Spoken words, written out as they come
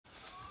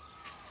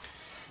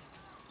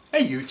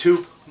Hey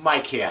YouTube,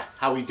 Mike here.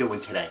 How we doing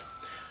today?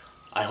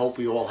 I hope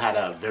we all had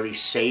a very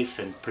safe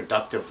and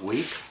productive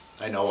week.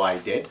 I know I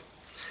did,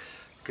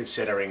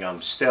 considering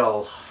I'm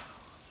still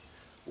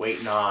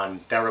waiting on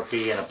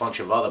therapy and a bunch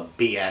of other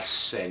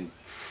BS and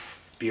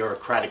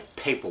bureaucratic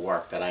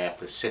paperwork that I have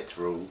to sit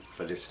through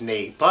for this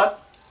knee. But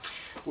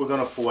we're going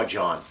to forge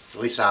on. At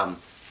least I'm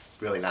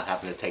really not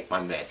having to take my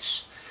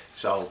meds.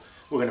 So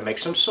we're going to make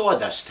some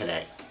sawdust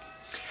today.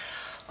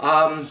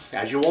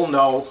 As you all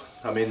know,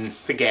 I'm in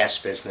the gas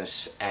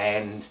business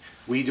and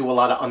we do a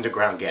lot of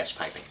underground gas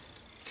piping.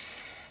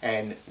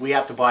 And we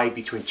have to buy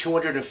between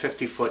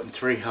 250 foot and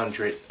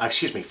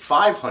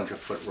 500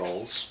 foot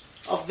rolls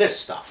of this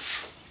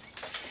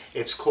stuff.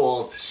 It's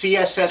called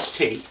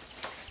CSST,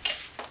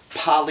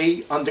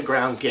 Poly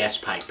Underground Gas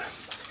Pipe.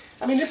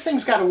 I mean, this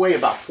thing's got to weigh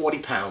about 40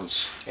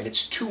 pounds and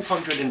it's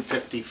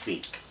 250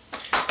 feet.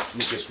 Let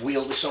me just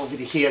wheel this over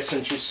to here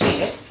since you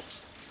see it.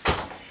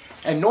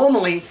 And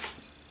normally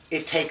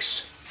it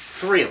takes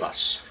 3 of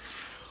us.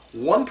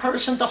 One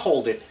person to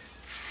hold it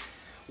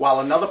while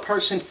another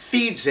person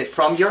feeds it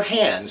from your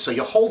hand, so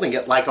you're holding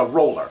it like a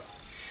roller,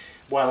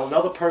 while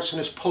another person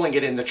is pulling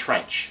it in the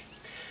trench.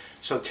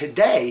 So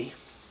today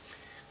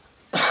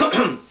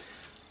I'm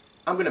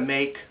going to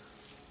make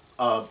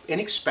an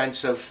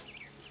inexpensive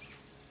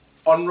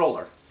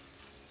unroller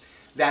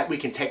that we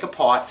can take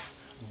apart,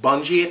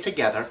 bungee it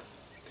together,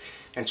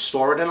 and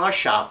store it in our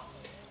shop,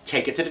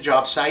 take it to the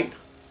job site,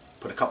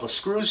 put a couple of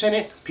screws in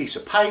it, piece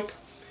of pipe,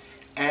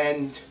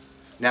 and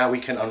now we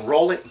can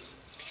unroll it,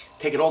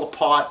 take it all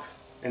apart,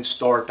 and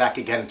store it back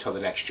again until the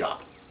next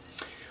job.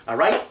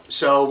 Alright,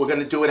 so we're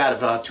going to do it out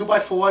of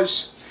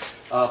 2x4s,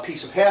 a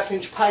piece of 1/2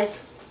 inch pipe,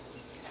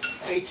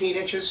 18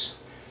 inches,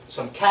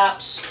 some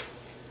caps,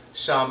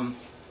 some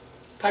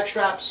pipe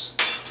straps,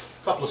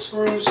 a couple of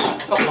screws, a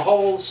couple of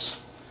holes,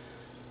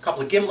 a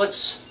couple of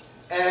gimlets,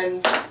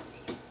 and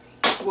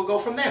we'll go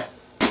from there.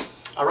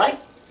 Alright,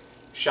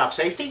 shop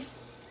safety,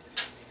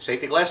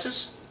 safety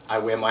glasses, I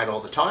wear mine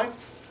all the time,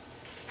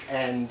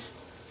 and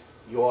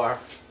your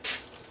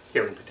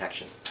hearing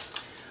protection.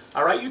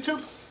 Alright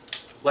YouTube,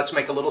 let's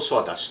make a little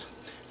sawdust.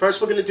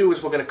 First we're going to do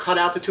is we're going to cut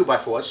out the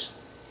 2x4s.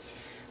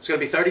 It's going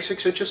to be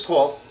 36 inches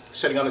tall,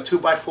 sitting on a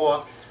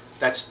 2x4,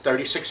 that's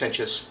 36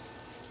 inches.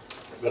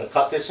 We're going to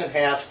cut this in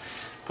half,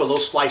 put little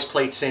splice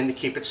plates in to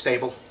keep it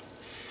stable,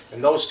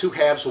 and those 2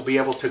 halves will be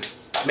able to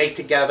make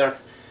together.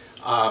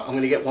 I'm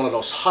going to get one of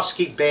those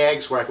husky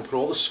bags where I can put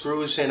all the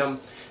screws in them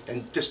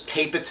and just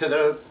tape it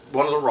to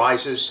one of the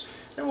risers,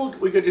 and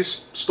we could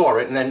just store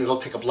it, and then it'll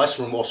take up less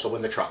room also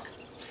in the truck.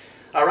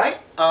 Alright,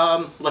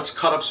 let's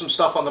cut up some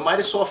stuff on the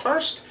miter saw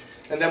first,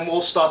 and then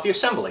we'll start the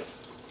assembly.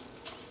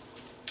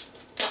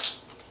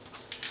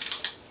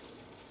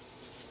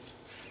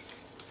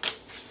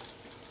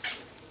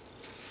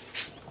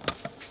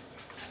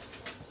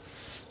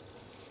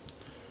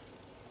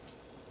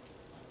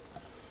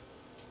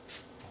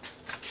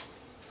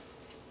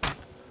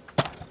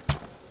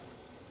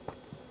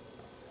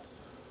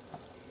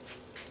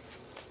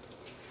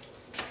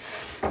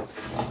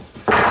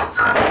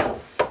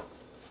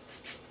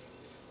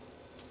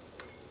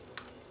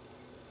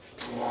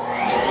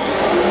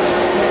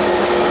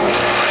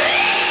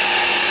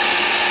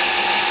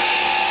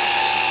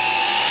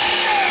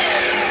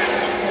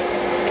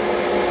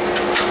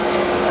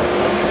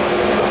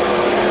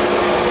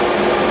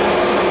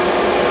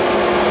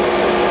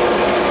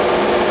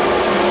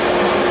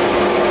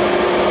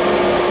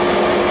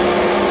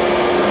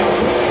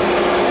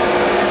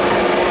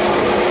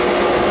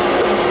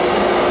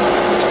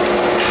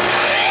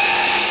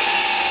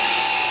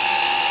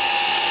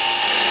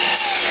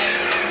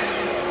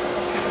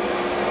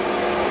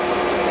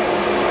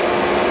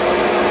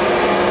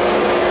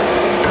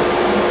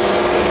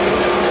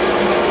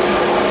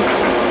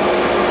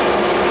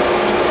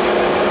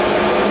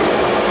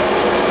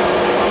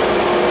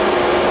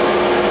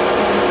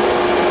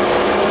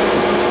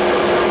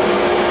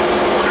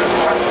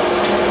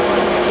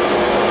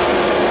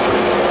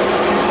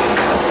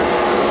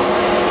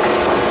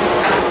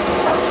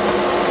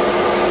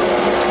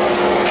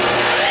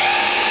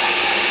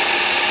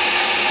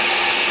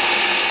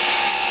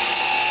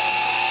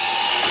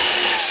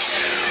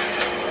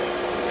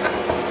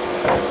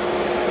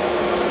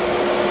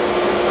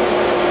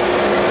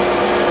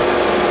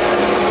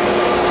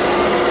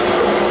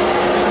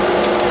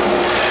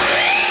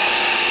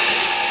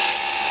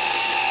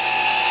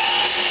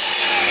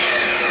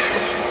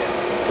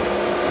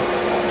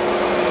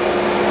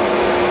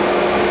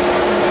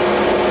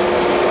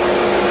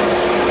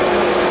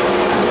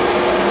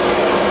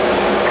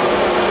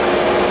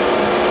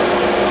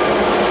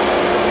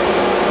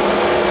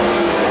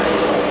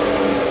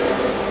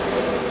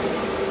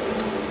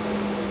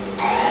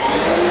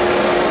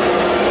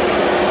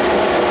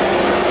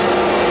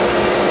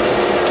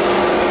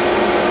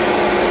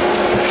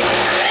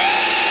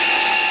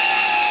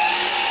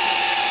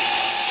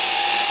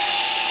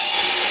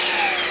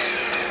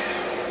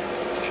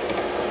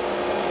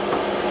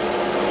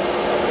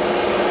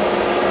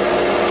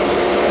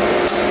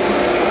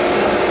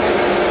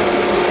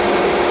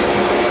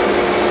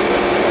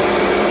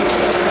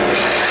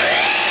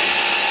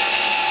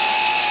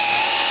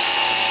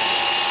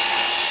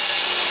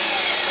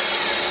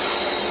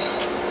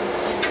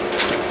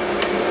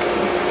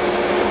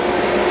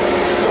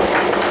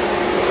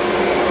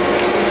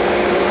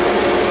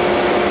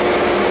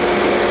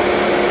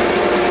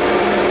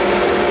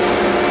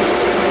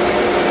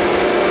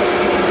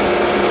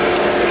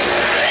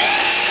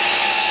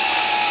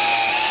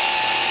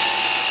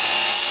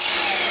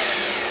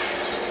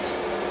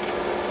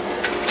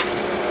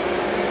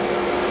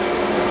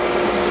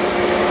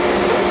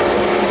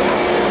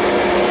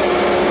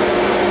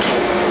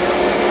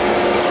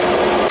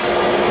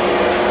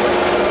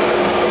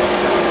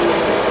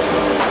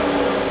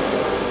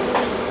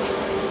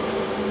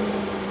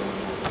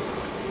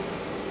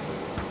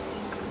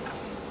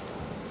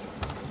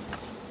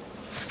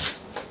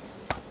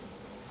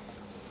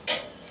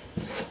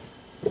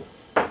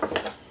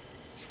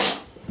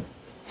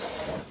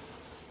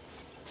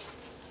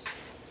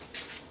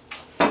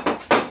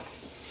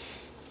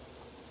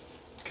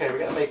 Okay, we're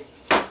going to make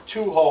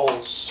 2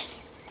 holes.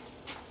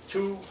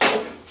 2.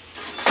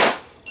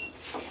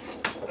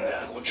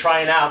 We're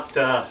trying out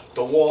the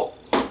wall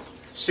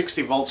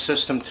 60 volt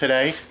system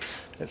today.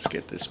 Let's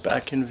get this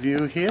back in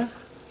view here.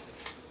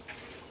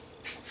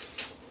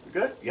 We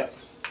good? Yep.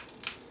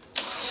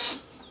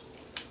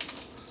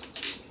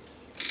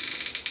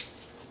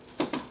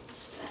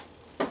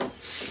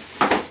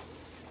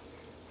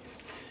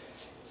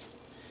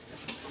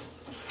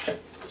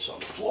 Put this on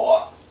the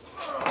floor.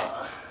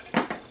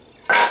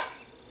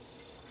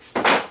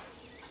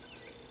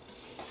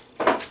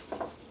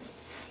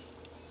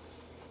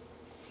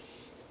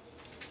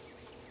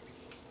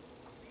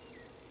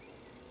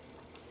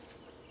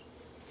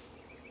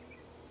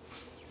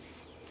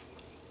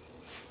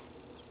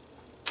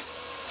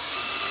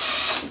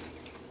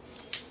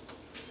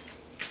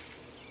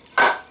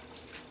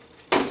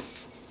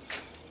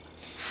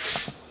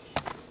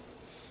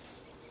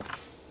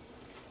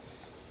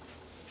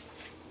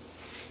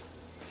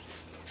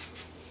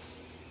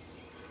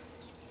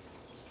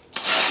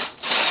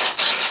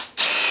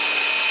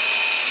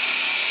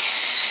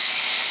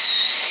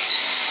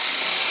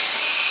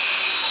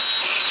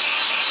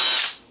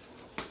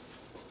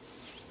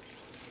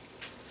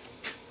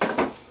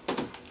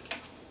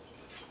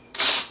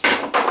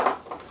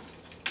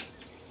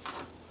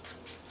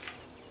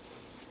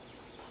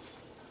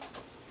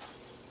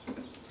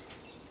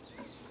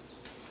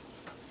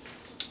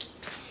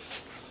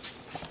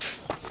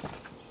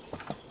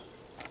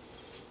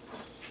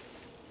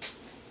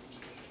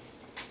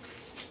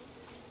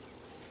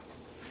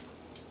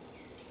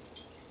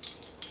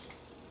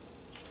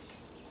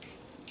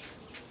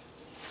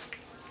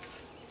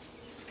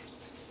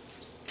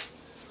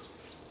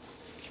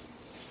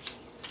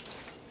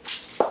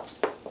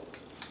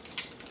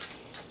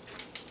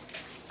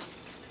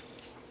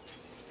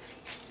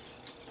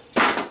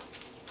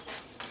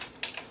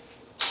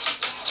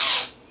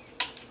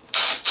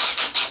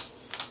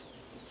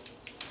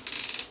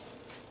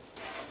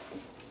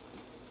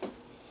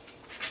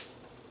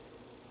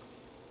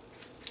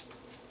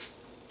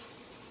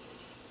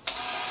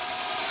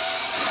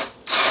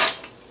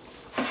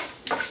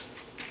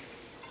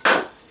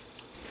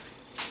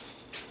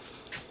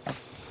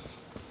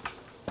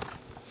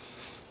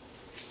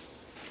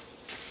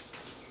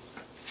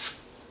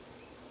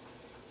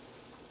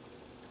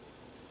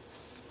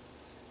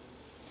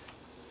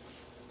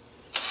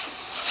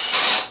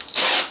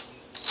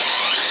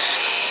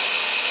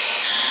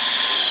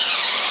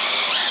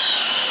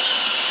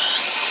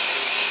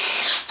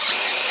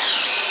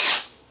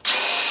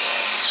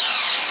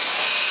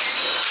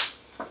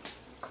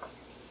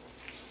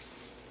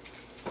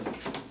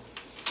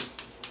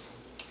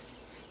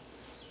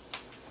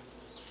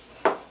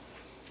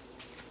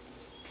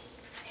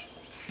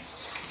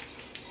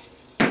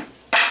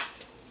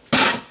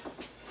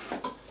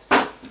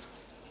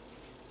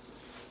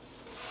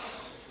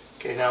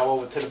 Okay, now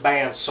over to the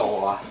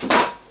bandsaw.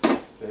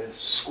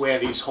 Square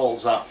these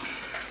holes up.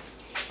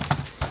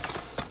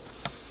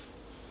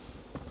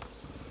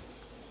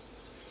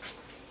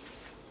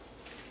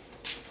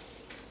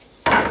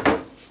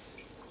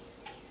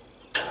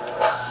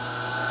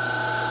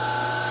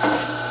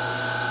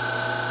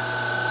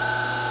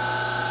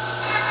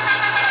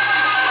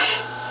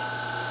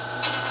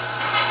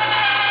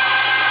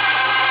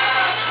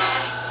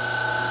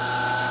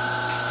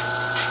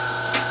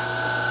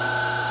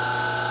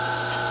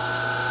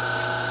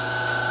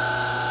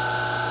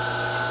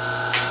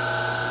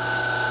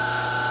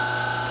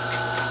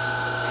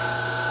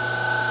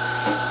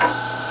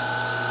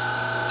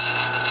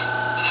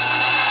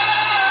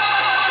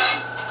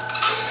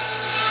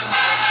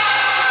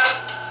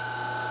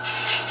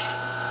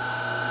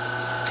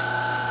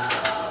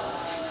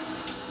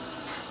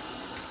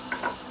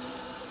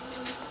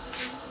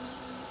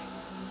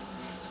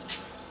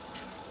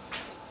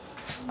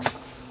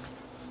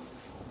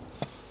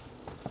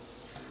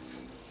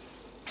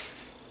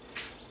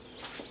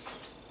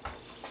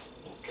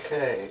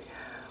 Okay.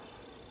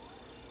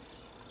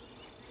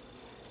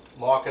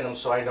 Marking them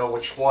so I know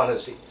which one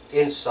is the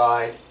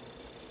inside.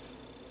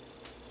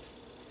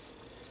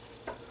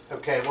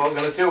 Okay, what I'm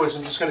going to do is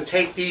I'm just going to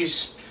take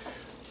these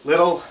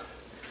little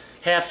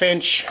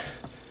 1/2-inch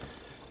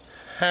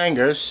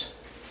hangers.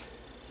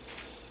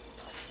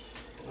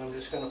 And I'm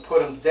just going to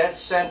put them dead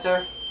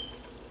center.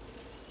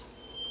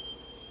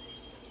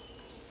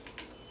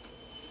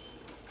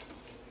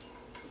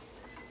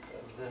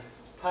 Of the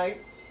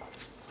pipe.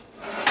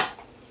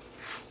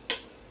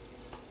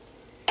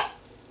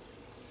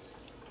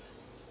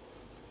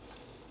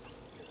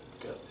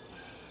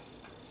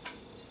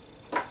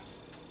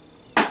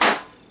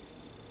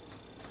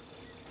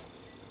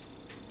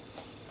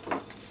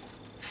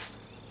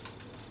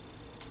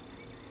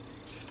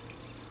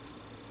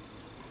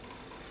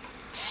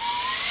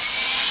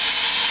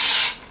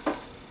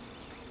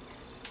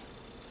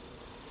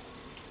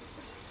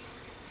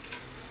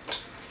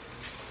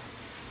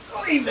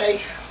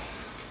 They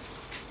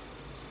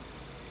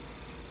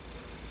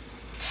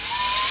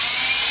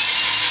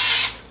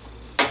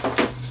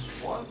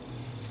one.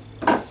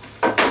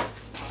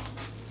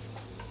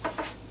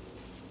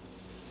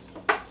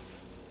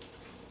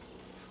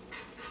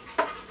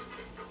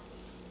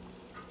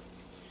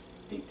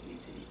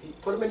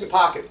 them in your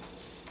pocket.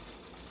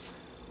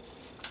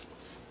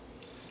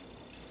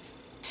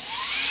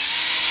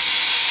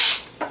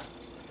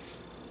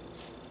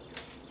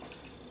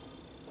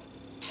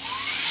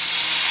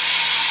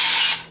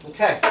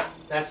 Okay,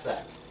 that's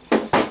that.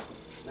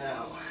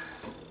 Now,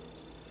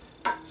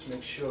 let's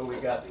make sure we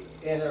got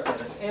the inner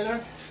and an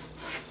inner.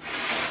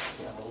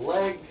 We have a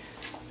leg.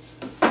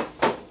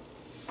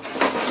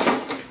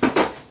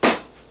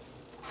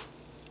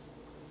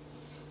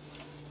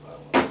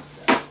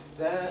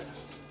 That.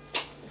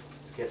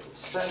 Let's get the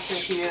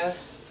center here.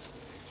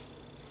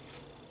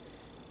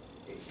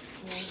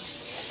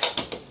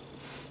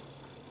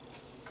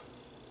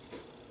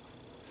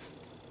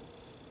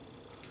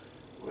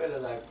 Where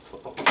did I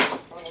flip up in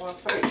front of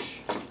my face?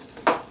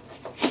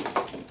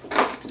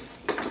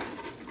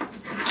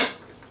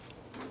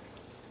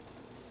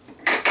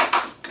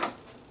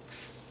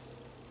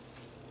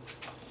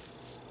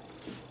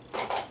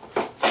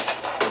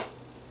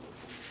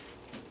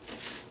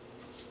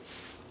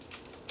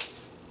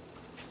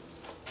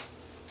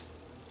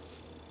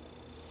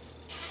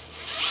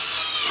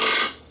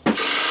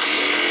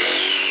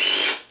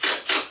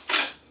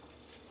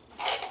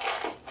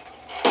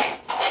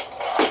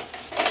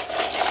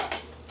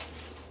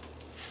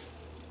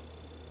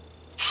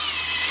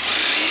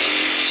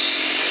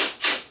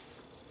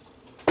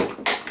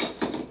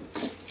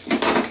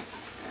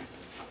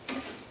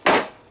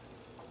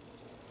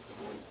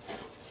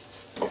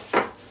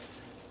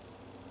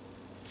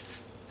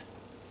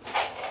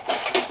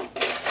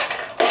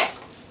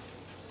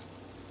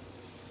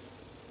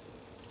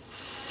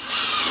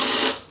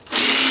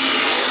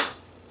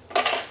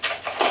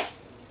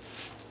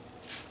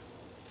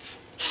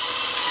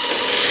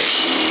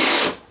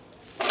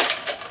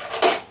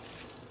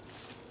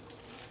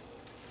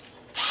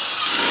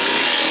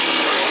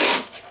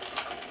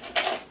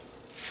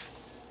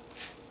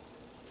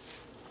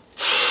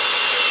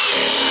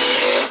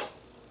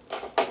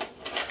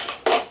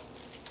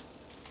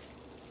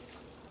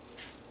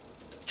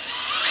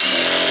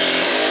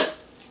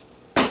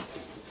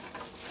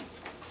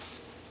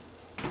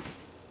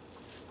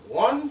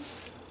 One.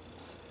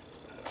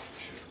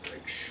 Should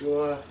make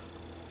sure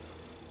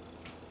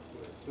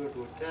we're good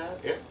with that.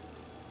 Yep.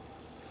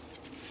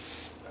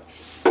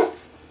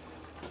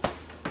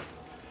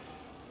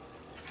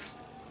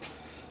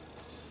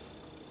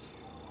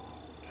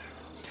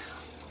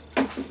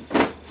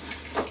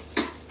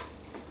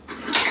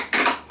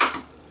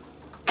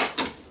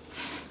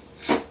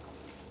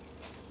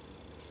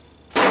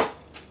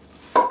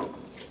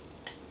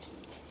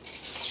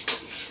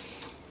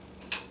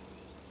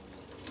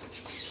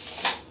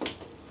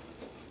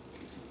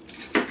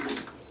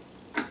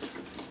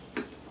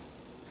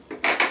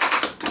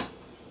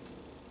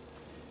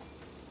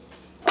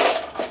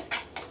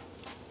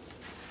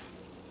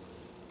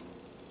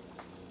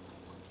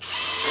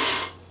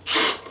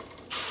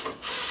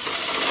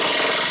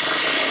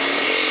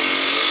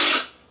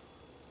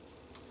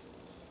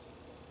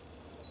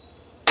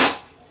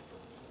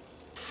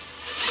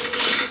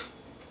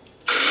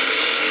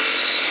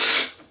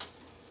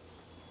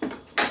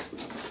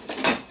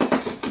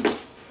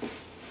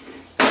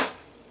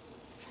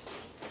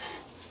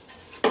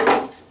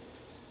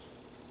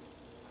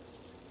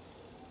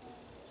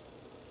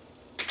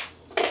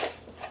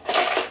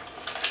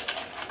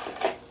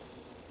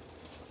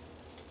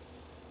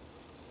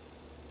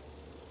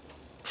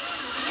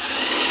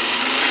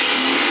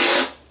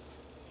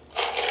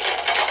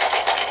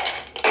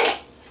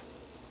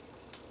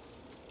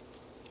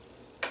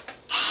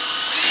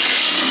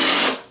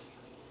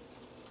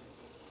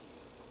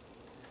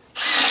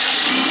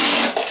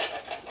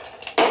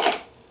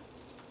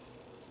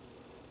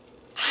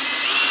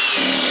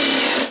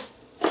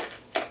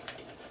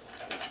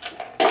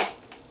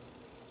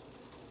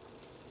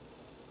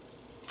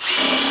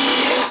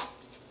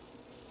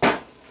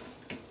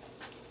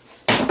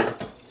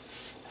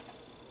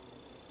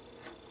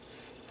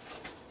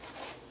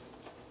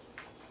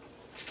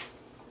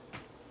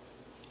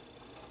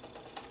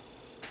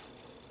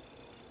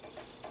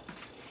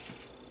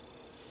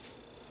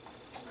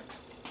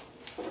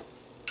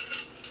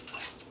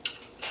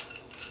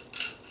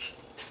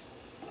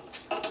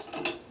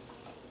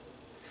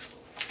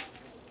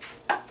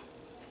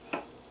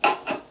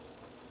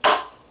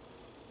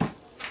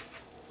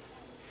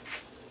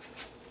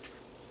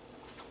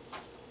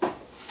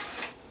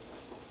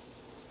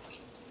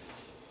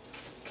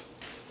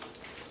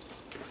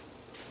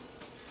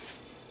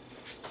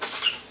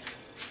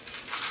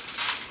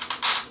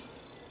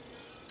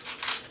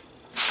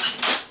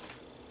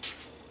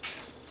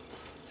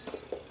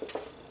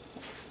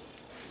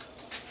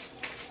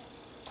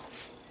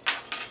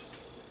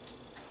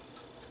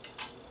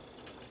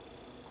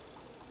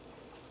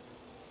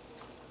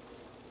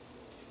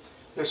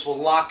 This will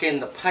lock in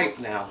the pipe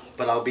now,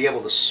 but I'll be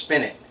able to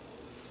spin it.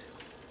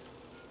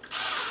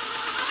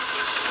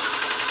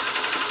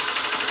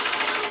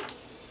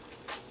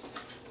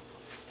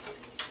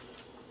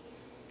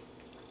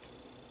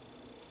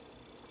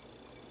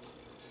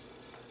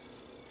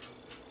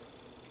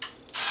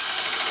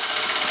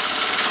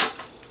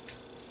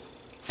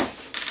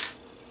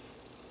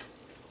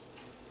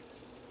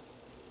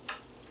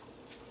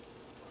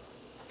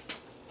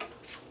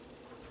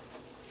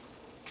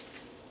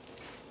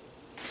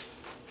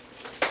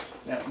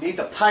 Now I need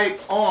the pipe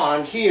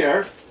on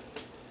here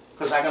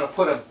because I'm going to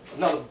put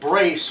another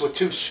brace with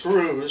 2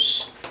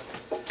 screws.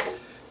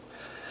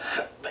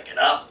 Pick it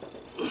up.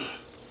 Now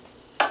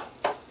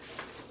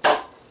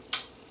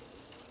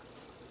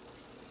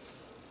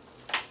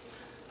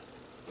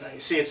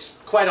you see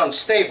it's quite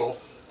unstable.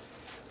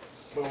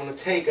 I'm going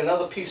to take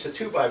another piece of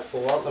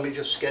 2x4. Let me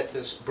just get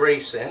this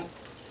brace in.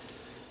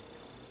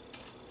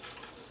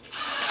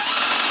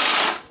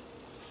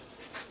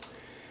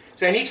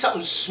 So I need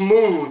something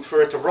smooth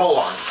for it to roll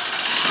on.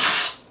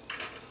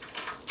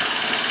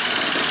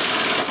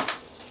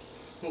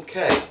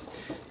 Okay,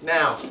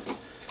 now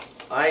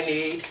I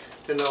need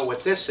to know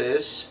what this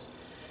is.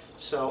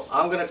 So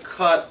I'm going to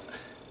cut,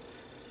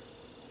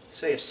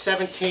 say, a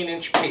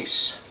 17-inch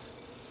piece.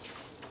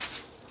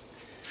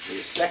 Give me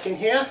a second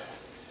here.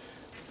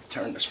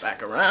 Turn this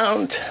back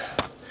around.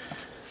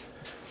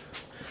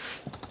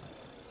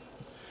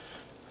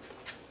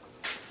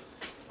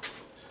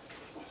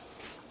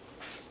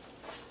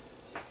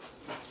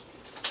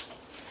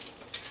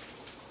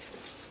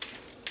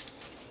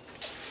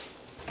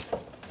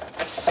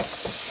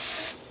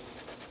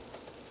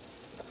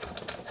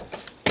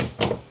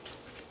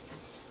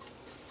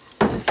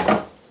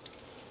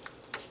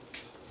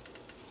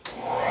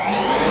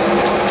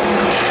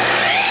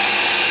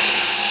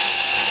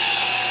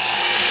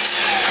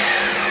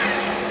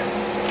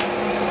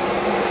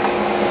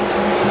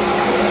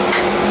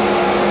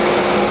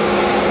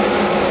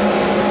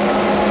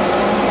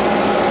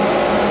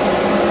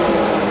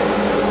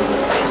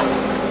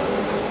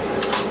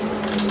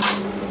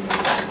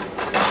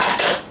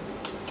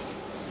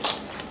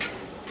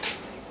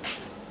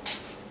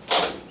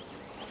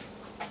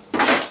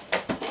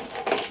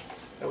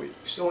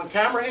 Still on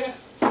camera here?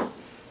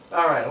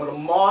 Alright, I'm going to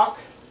mark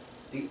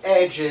the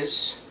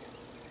edges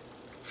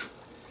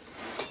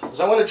because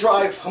I'm going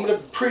to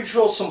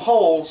pre-drill some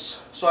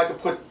holes so I can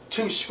put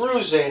 2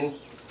 screws in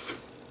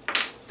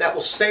that will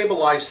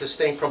stabilize this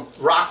thing from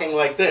rocking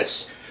like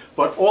this.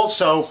 But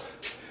also,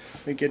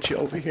 let me get you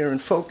over here in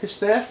focus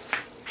there.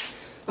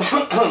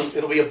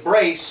 It'll be a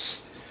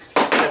brace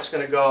that's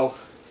going to go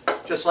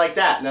just like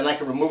that, and then I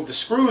can remove the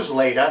screws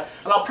later,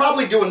 and I'll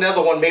probably do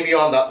another one maybe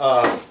on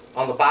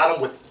the bottom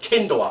with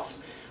Kindorf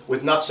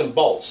with nuts and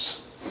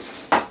bolts,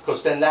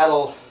 because then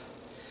that'll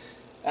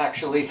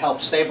actually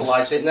help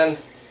stabilize it. And then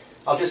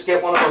I'll just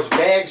get one of those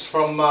bags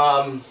from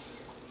Home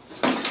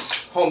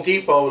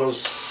Depot,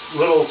 those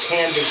little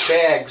canvas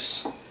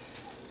bags,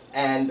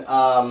 and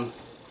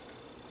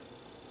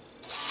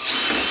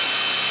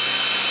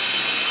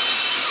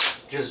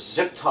just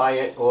zip tie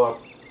it, or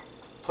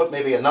put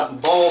maybe a nut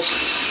and bolt,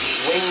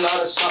 wing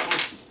nut or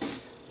something,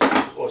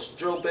 or a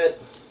drill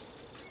bit.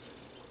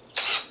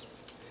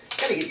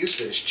 Gotta get used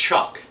to this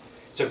chuck.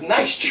 It's a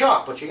nice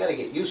chuck, but you gotta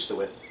get used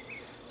to it.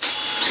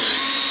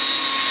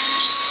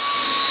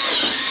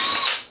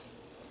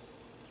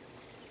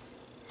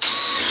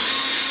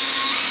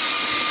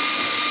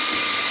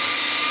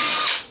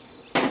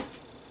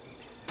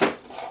 Good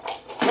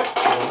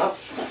enough.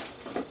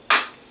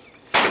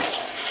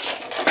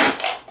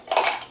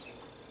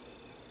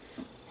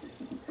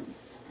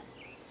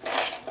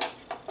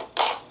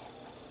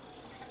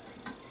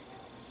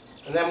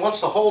 And then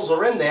once the holes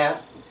are in there,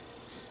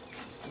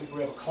 let me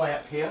grab a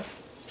clamp here.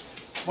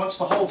 Once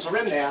the holes are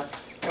in there,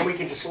 then we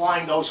can just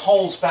line those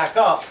holes back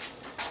up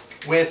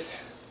with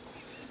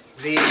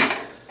the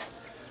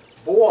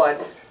board,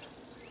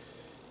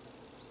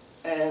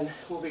 and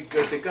we'll be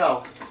good to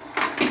go.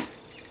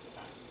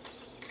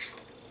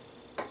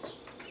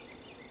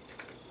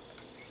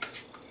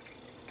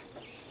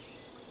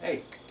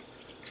 Hey.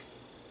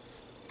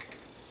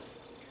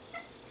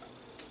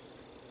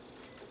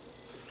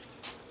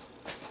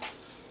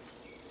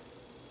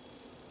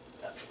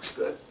 That looks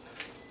good.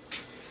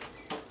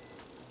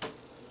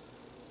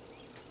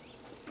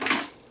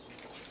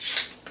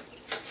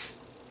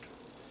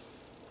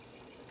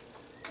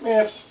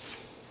 If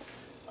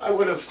I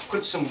would have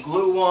put some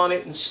glue on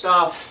it and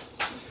stuff,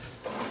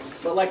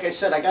 but like I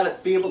said, I got to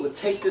be able to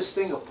take this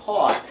thing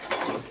apart,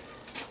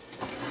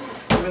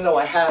 even though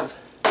I have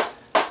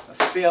a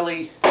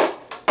fairly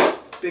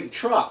big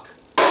truck.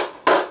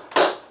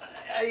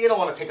 You don't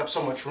want to take up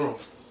so much room.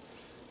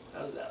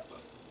 How's that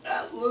look?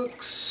 That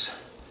looks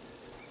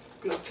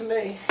good to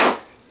me.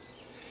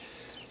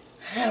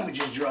 And we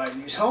just drive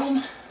these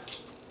home.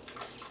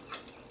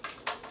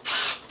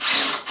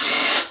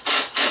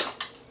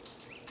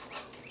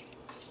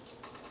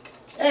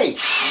 Hey!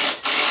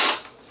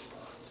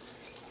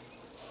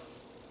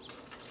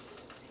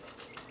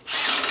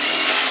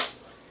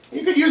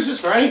 You could use this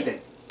for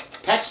anything.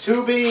 PEX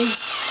tubing,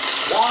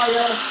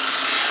 wire,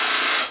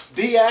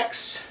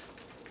 BX.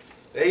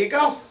 There you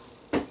go.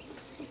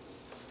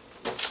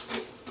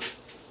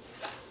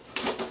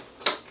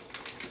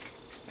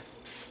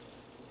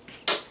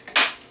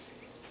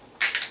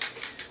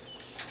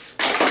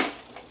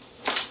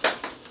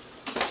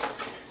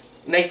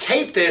 And they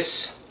tape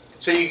this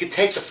so you can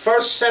take the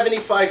first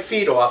 75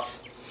 feet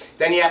off,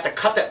 then you have to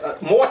cut the,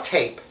 more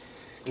tape,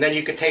 and then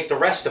you can take the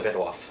rest of it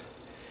off.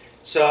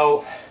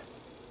 So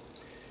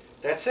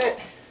that's it.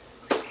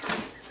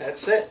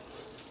 That's it.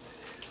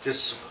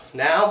 Just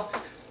now,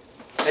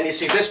 and you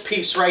see this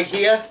piece right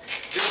here.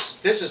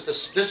 This is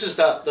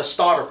the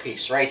starter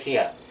piece right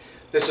here.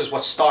 This is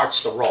what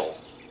starts the roll.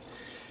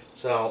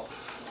 So.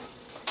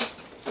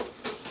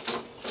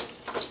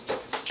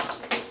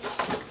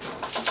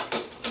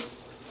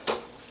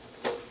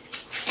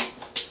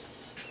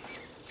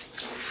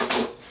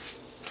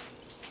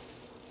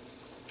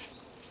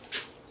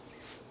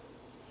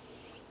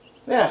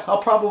 Yeah,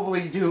 I'm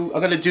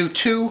going to do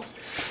two.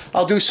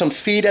 I'll do some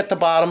feet at the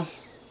bottom.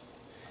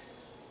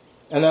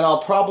 And then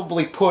I'll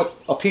probably put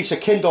a piece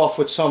of Kindorf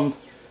with some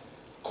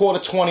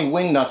 1/4-20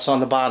 wing nuts on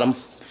the bottom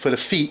for the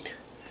feet.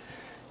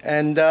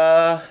 And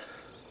that's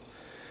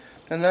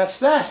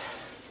that.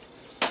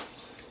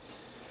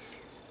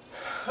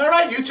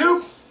 Alright,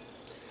 YouTube.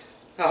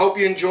 I hope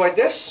you enjoyed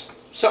this.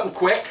 Something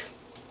quick.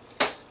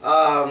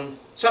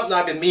 Something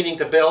I've been meaning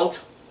to build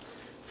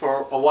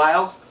for a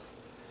while.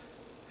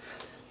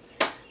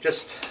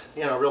 Just,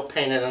 you know, real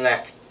pain in the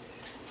neck.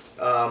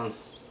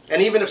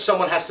 And even if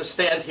someone has to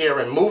stand here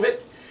and move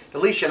it,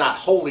 at least you're not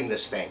holding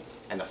this thing.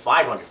 And the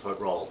 500-foot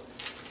roll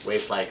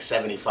weighs like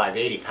 75,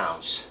 80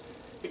 pounds.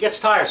 It gets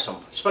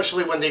tiresome,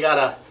 especially when they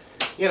gotta,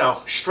 you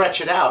know,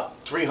 stretch it out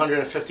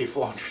 350,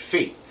 400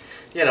 feet.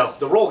 You know,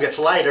 the roll gets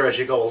lighter as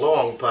you go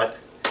along, but,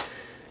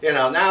 you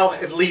know, now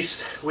at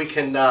least we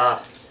can,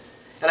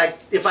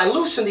 if I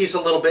loosen these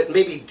a little bit,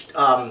 maybe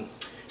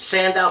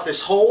sand out this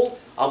hole,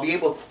 I'll be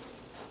able.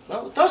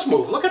 Well, it does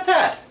move. Look at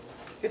that.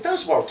 It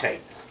does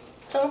rotate.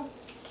 So,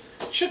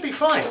 it should be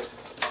fine.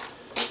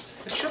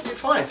 It should be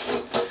fine.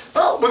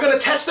 Well, we're going to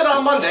test it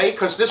on Monday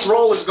because this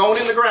roll is going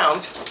in the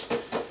ground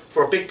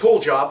for a big pool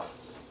job.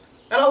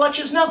 And I'll let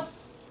you know.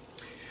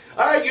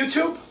 Alright,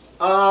 YouTube.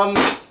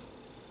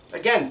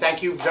 Again,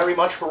 thank you very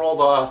much for all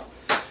the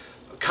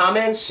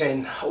comments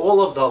and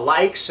all of the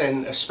likes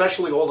and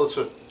especially all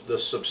the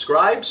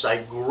subscribes.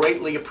 I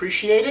greatly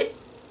appreciate it.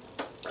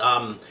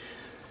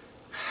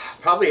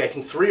 Probably, I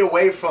think, 3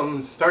 away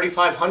from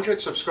 3,500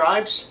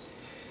 subscribes.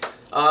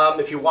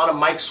 If you want a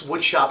Mike's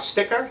Woodshop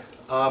sticker,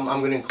 I'm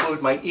going to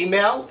include my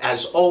email,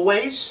 as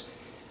always,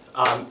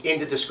 in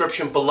the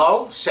description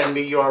below. Send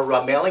me your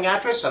mailing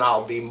address, and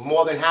I'll be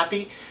more than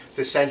happy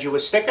to send you a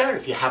sticker.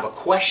 If you have a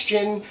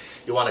question,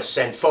 you want to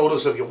send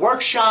photos of your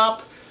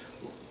workshop,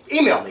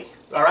 email me,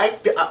 all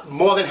right?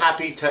 More than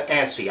happy to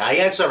answer you. I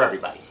answer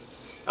everybody,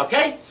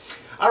 okay?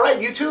 All right,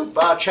 YouTube,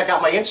 check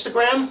out my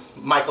Instagram,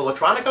 Michael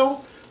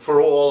Electronico, for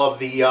all of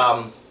the,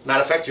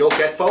 matter of fact, you'll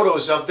get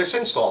photos of this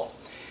install.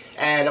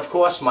 And of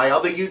course, my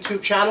other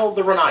YouTube channel,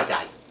 The Renai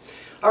Guy.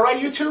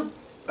 Alright, YouTube,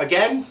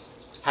 again,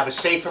 have a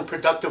safe and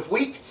productive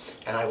week,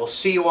 and I will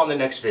see you on the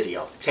next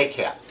video. Take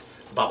care.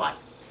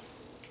 Bye-bye.